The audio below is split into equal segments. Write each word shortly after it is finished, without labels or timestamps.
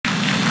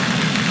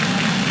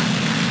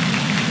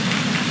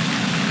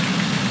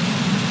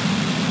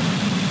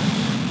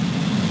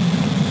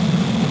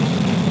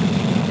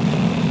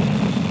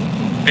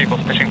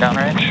Vehicle's pitching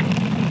downrange.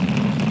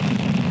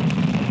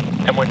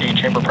 M1D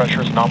chamber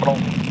pressure is nominal.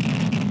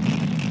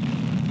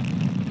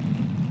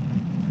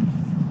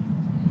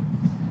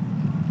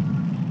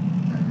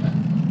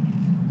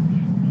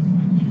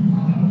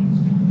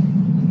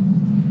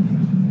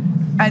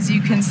 As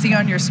you can see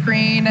on your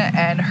screen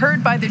and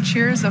heard by the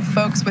cheers of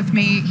folks with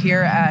me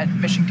here at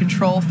Mission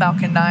Control,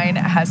 Falcon 9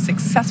 has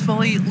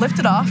successfully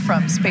lifted off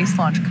from Space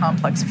Launch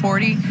Complex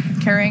 40,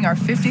 carrying our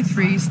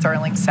 53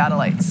 Starlink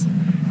satellites.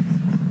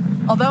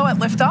 Although at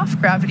liftoff,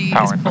 gravity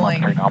is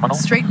pulling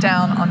straight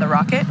down on the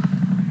rocket,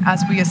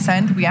 as we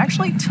ascend, we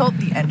actually tilt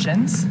the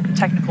engines. The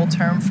technical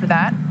term for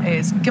that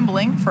is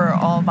gimbaling for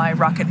all my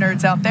rocket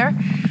nerds out there.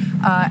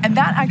 And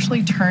that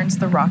actually turns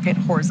the rocket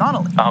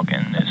horizontally.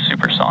 Falcon is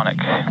supersonic.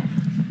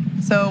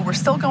 So we're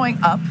still going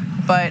up,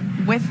 but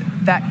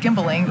with that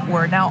gimbaling,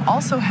 we're now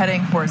also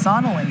heading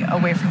horizontally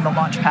away from the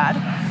launch pad.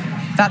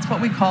 That's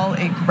what we call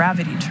a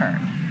gravity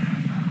turn.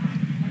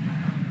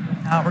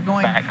 Now we're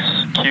going...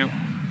 Max Q.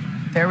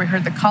 There we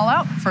heard the call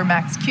out for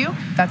max Q.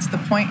 That's the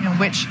point in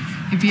which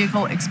the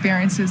vehicle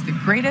experiences the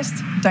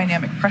greatest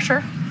dynamic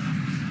pressure.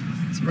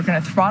 So we're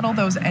going to throttle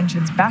those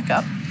engines back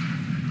up.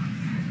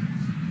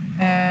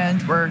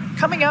 And we're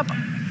coming up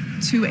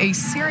to a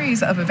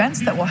series of events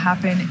that will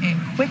happen in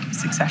quick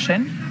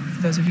succession.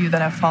 For those of you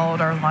that have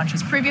followed our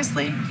launches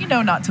previously, you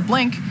know not to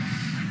blink.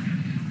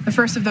 The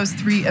first of those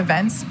three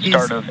events is...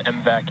 Start of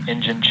MVAC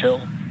engine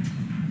chill.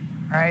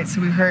 All right,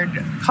 so we heard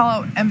call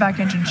out MVAC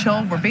engine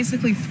chill. We're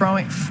basically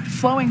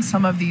flowing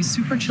some of the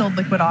super chilled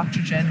liquid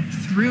oxygen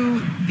through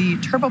the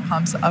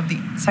turbopumps of the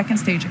second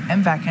stage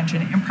MVAC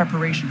engine in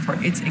preparation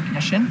for its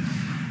ignition.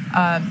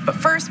 But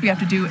first, we have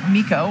to do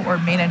MECO, or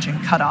main engine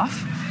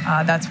cutoff.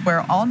 That's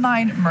where all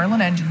 9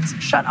 Merlin engines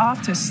shut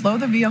off to slow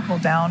the vehicle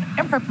down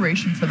in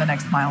preparation for the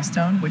next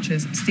milestone, which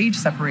is stage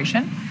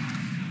separation,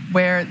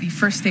 where the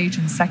first stage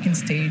and second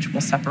stage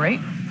will separate.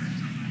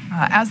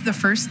 As the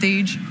first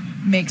stage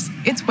makes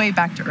its way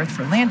back to Earth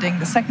for landing,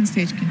 the second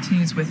stage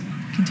continues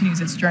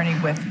its journey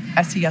with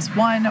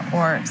SES-1,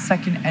 or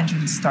second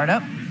engine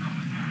startup.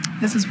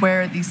 This is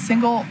where the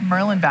single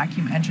Merlin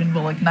vacuum engine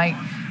will ignite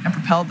and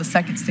propel the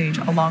second stage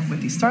along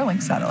with the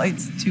Starlink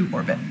satellites to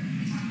orbit.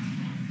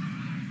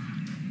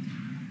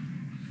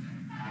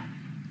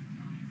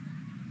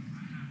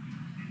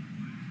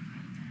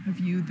 A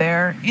view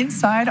there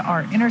inside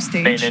our inner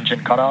stage. Main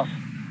engine cutoff.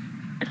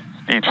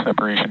 Stage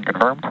separation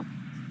confirmed.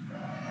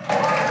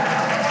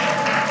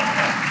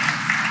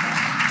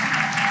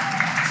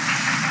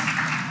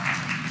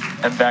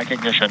 MVAC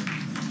ignition.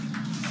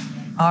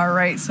 All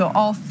right, so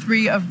all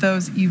 3 of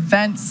those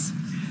events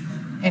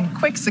in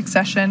quick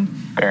succession.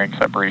 Fairing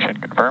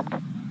separation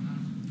confirmed.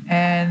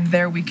 And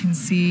there we can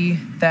see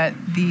that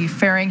the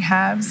fairing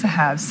halves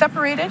have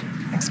separated,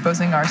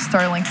 exposing our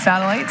Starlink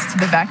satellites to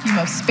the vacuum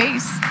of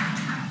space.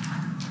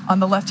 On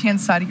the left-hand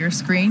side of your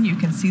screen, you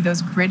can see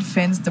those grid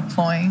fins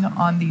deploying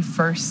on the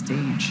first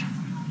stage.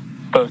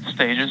 Both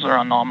stages are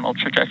on nominal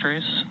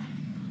trajectories.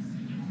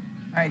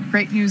 All right,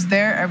 great news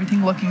there.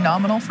 Everything looking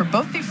nominal for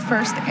both the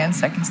first and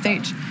second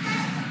stage.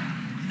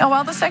 Now,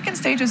 while the second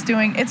stage is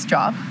doing its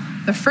job,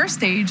 the first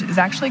stage is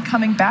actually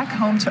coming back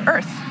home to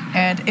Earth,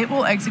 and it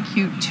will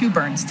execute 2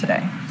 burns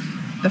today.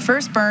 The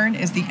first burn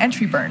is the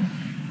entry burn.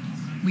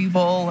 We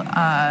will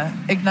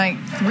ignite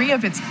 3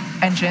 of its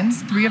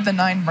engines, 3 of the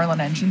 9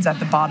 Merlin engines at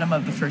the bottom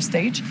of the first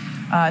stage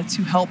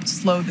to help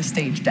slow the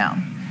stage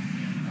down.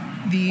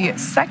 The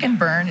second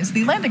burn is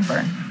the landing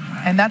burn,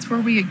 and that's where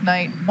we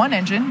ignite 1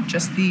 engine,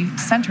 just the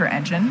center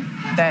engine,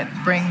 that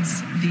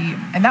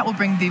will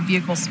bring the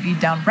vehicle speed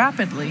down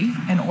rapidly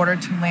in order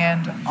to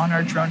land on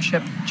our drone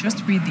ship.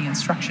 Just read the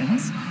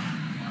instructions.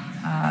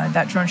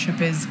 That drone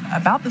ship is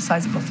about the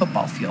size of a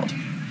football field.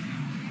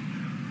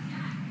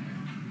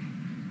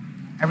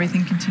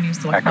 Everything continues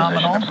to look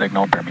nominal. Acquisition of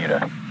signal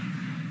Bermuda.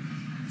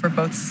 For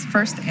both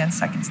first and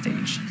second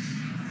stage.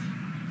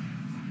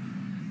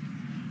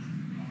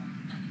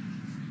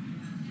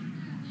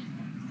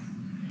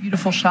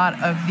 Beautiful shot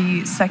of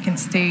the second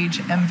stage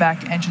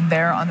MVAC engine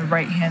there on the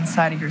right-hand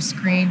side of your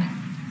screen,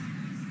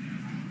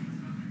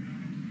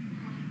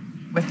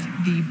 with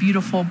the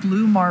beautiful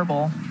blue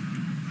marble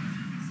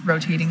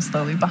rotating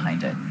slowly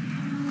behind it.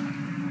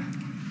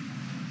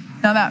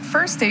 Now that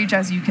first stage,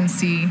 as you can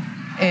see,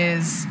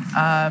 is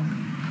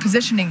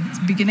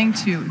beginning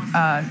to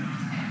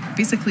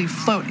basically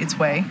float its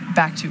way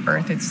back to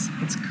Earth.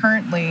 It's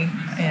currently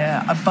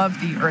above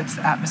the Earth's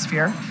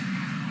atmosphere.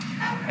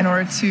 In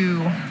order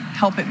to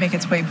help it make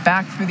its way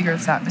back through the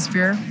Earth's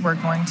atmosphere, we're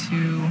going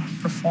to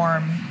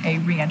perform a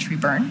re-entry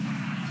burn.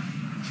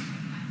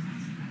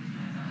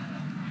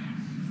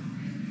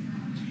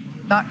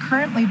 Not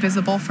currently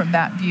visible from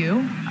that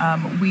view,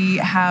 we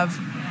have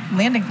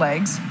landing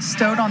legs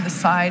stowed on the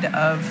side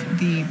of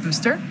the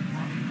booster.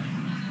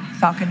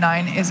 Falcon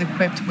 9 is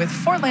equipped with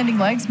 4 landing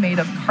legs made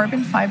of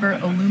carbon fiber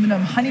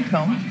aluminum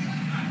honeycomb.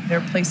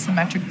 They're placed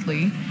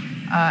symmetrically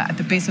at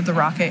the base of the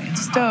rocket and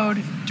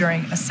stowed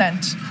during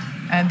ascent,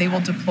 and they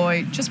will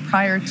deploy just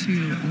prior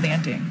to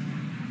landing.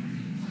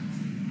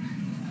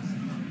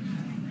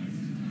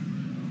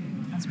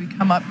 As we come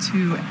come up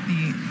to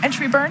the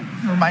entry burn.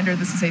 A reminder,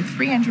 this is a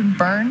 3-engine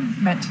burn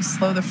meant to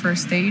slow the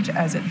first stage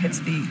as it hits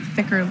the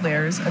thicker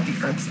layers of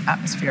the Earth's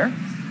atmosphere.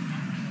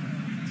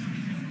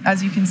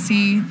 As you can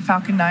see,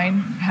 Falcon 9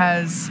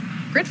 has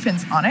grid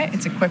fins on it.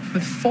 It's equipped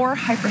with 4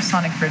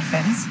 hypersonic grid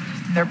fins.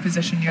 They're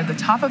positioned near the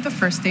top of the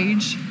first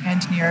stage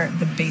and near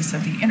the base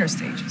of the inner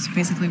stage. So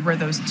basically where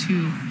those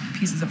 2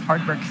 pieces of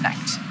hardware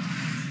connect.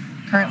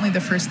 Currently, the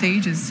first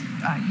stage is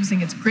using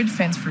its grid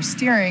fins for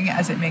steering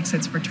as it makes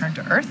its return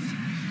to Earth.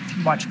 If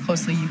you watch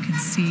closely, you can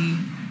see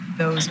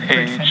those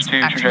grid fins Stage 2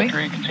 actuate.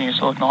 trajectory continues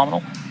to look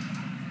nominal.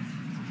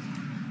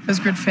 Those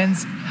grid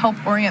fins help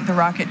orient the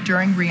rocket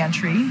during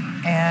re-entry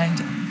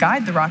and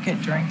guide the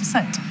rocket during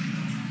descent.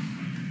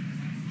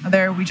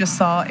 There we just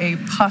saw a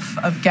puff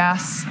of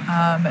gas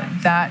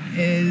that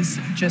is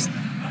just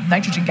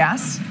nitrogen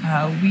gas.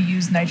 We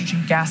use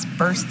nitrogen gas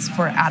bursts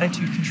for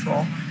attitude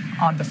control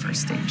on the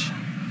first stage.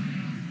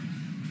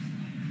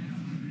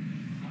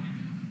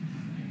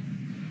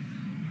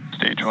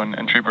 Stage 1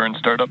 entry burn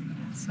startup.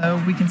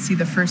 So we can see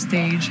the first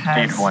stage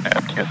has Stage 1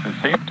 FTS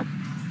is saved.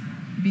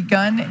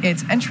 begun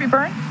its entry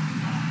burn.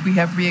 We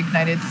have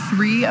reignited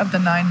 3 of the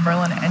 9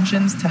 Merlin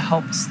engines to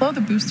help slow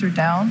the booster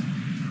down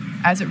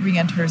as it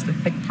re-enters the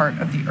thick part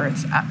of the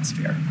Earth's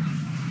atmosphere.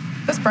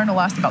 This burn will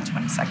last about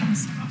 20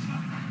 seconds.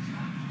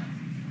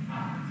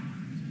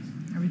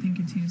 Everything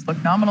continues to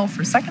look nominal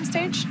for second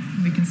stage.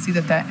 We can see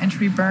that that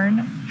entry burn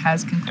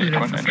has concluded Stage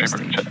 1 for entry first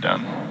burn stage. shut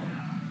down.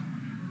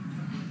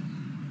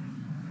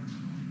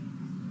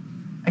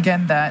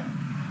 Again, that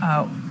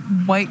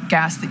white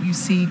gas that you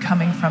see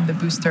coming from the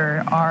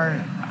booster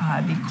are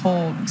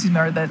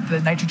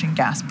the nitrogen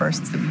gas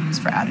bursts that we use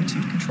for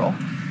attitude control.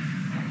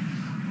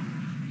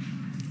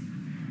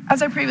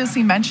 As I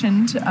previously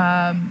mentioned,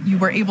 you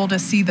were able to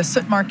see the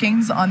soot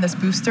markings on this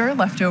booster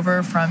left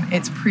over from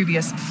its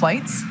previous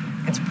flights,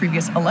 its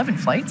previous 11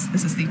 flights.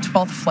 This is the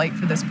 12th flight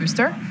for this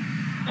booster.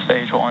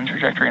 Stage 1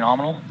 trajectory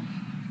nominal.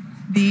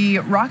 The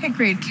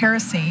rocket-grade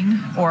kerosene,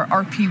 or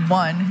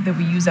RP1, that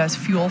we use as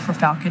fuel for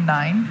Falcon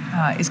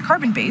 9 is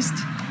carbon-based.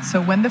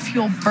 So when the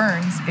fuel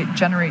burns, it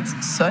generates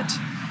soot.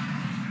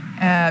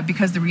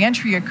 Because the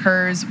reentry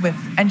occurs with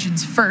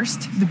engines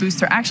first, the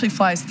booster actually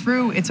flies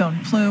through its own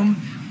plume,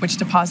 which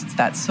deposits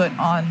that soot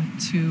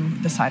onto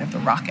the side of the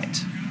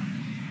rocket.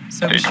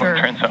 So be sure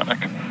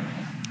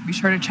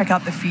to check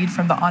out the feed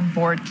from the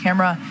onboard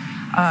camera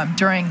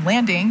during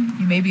landing.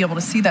 You may be able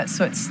to see that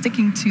soot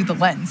sticking to the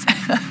lens.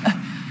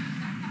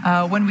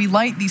 When we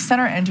light the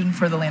center engine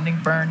for the landing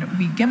burn,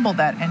 we gimbal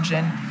that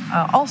engine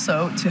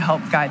also to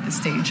help guide the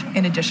stage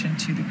in addition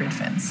to the grid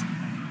fins.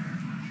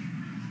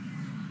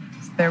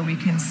 So there we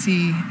can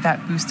see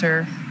that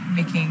booster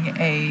making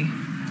a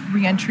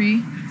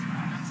re-entry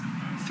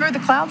through the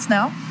clouds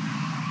now.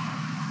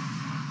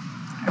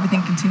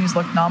 Everything continues to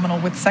look nominal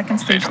with second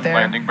stage there.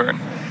 Landing burn.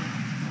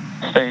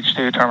 Stage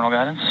 2 terminal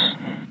guidance.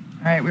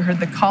 All right, we heard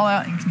the call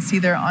out and you can see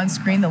there on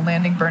screen the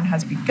landing burn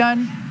has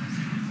begun.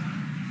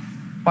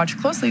 Watch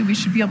closely, we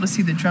should be able to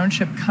see the drone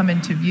ship come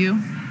into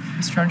view.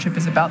 This drone ship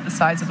is about the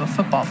size of a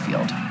football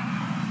field.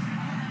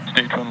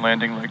 Stage 1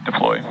 landing leg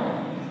deploy.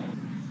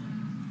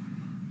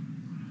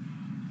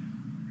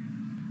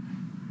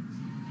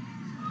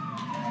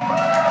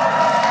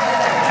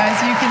 As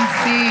you can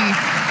see,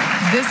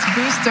 this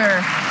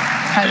booster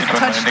has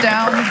touched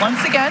down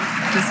once again.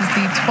 This is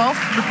the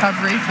 12th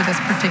recovery for this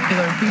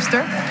particular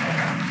booster.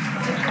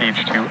 Stage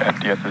 2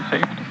 FTS is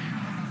saved.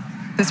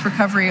 This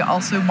recovery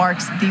also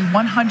marks the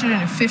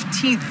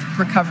 115th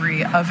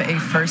recovery of a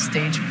first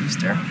stage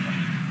booster.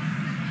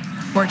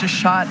 Gorgeous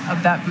shot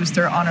of that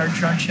booster on our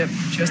drone ship.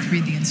 Just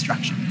read the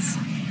instructions.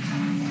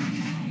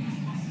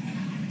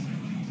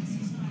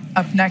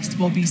 Up next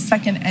will be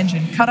second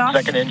engine cutoff.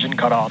 Second engine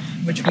cutoff.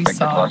 Which we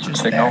saw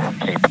just there.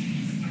 Cape.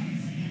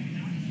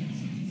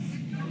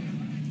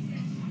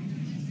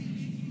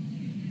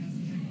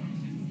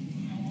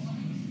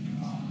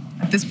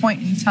 At this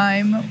point in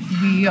time,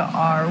 we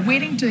are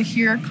waiting to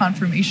hear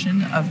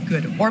confirmation of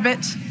good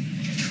orbit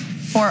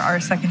for our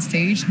second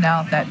stage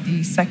now that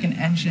the second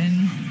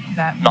engine,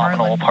 that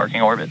nominal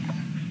parking orbit.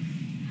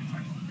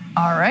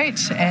 All right,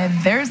 and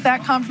there's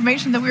that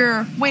confirmation that we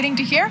were waiting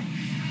to hear.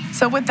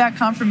 So with that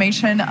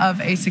confirmation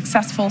of a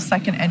successful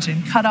second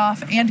engine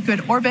cutoff and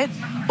good orbit,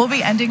 we'll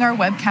be ending our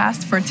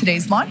webcast for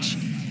today's launch.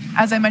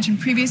 As I mentioned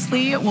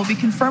previously, we'll be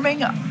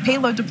confirming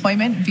payload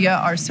deployment via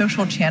our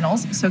social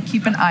channels, so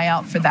keep an eye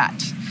out for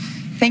that.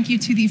 Thank you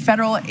to the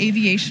Federal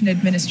Aviation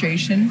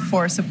Administration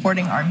for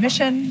supporting our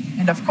mission.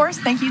 And of course,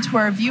 thank you to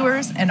our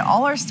viewers and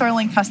all our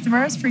Starlink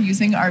customers for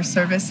using our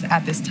service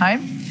at this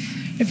time.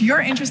 If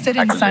you're interested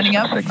in signing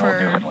up for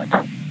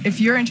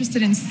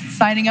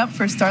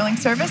Starlink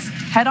service,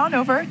 head on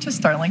over to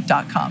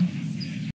starlink.com.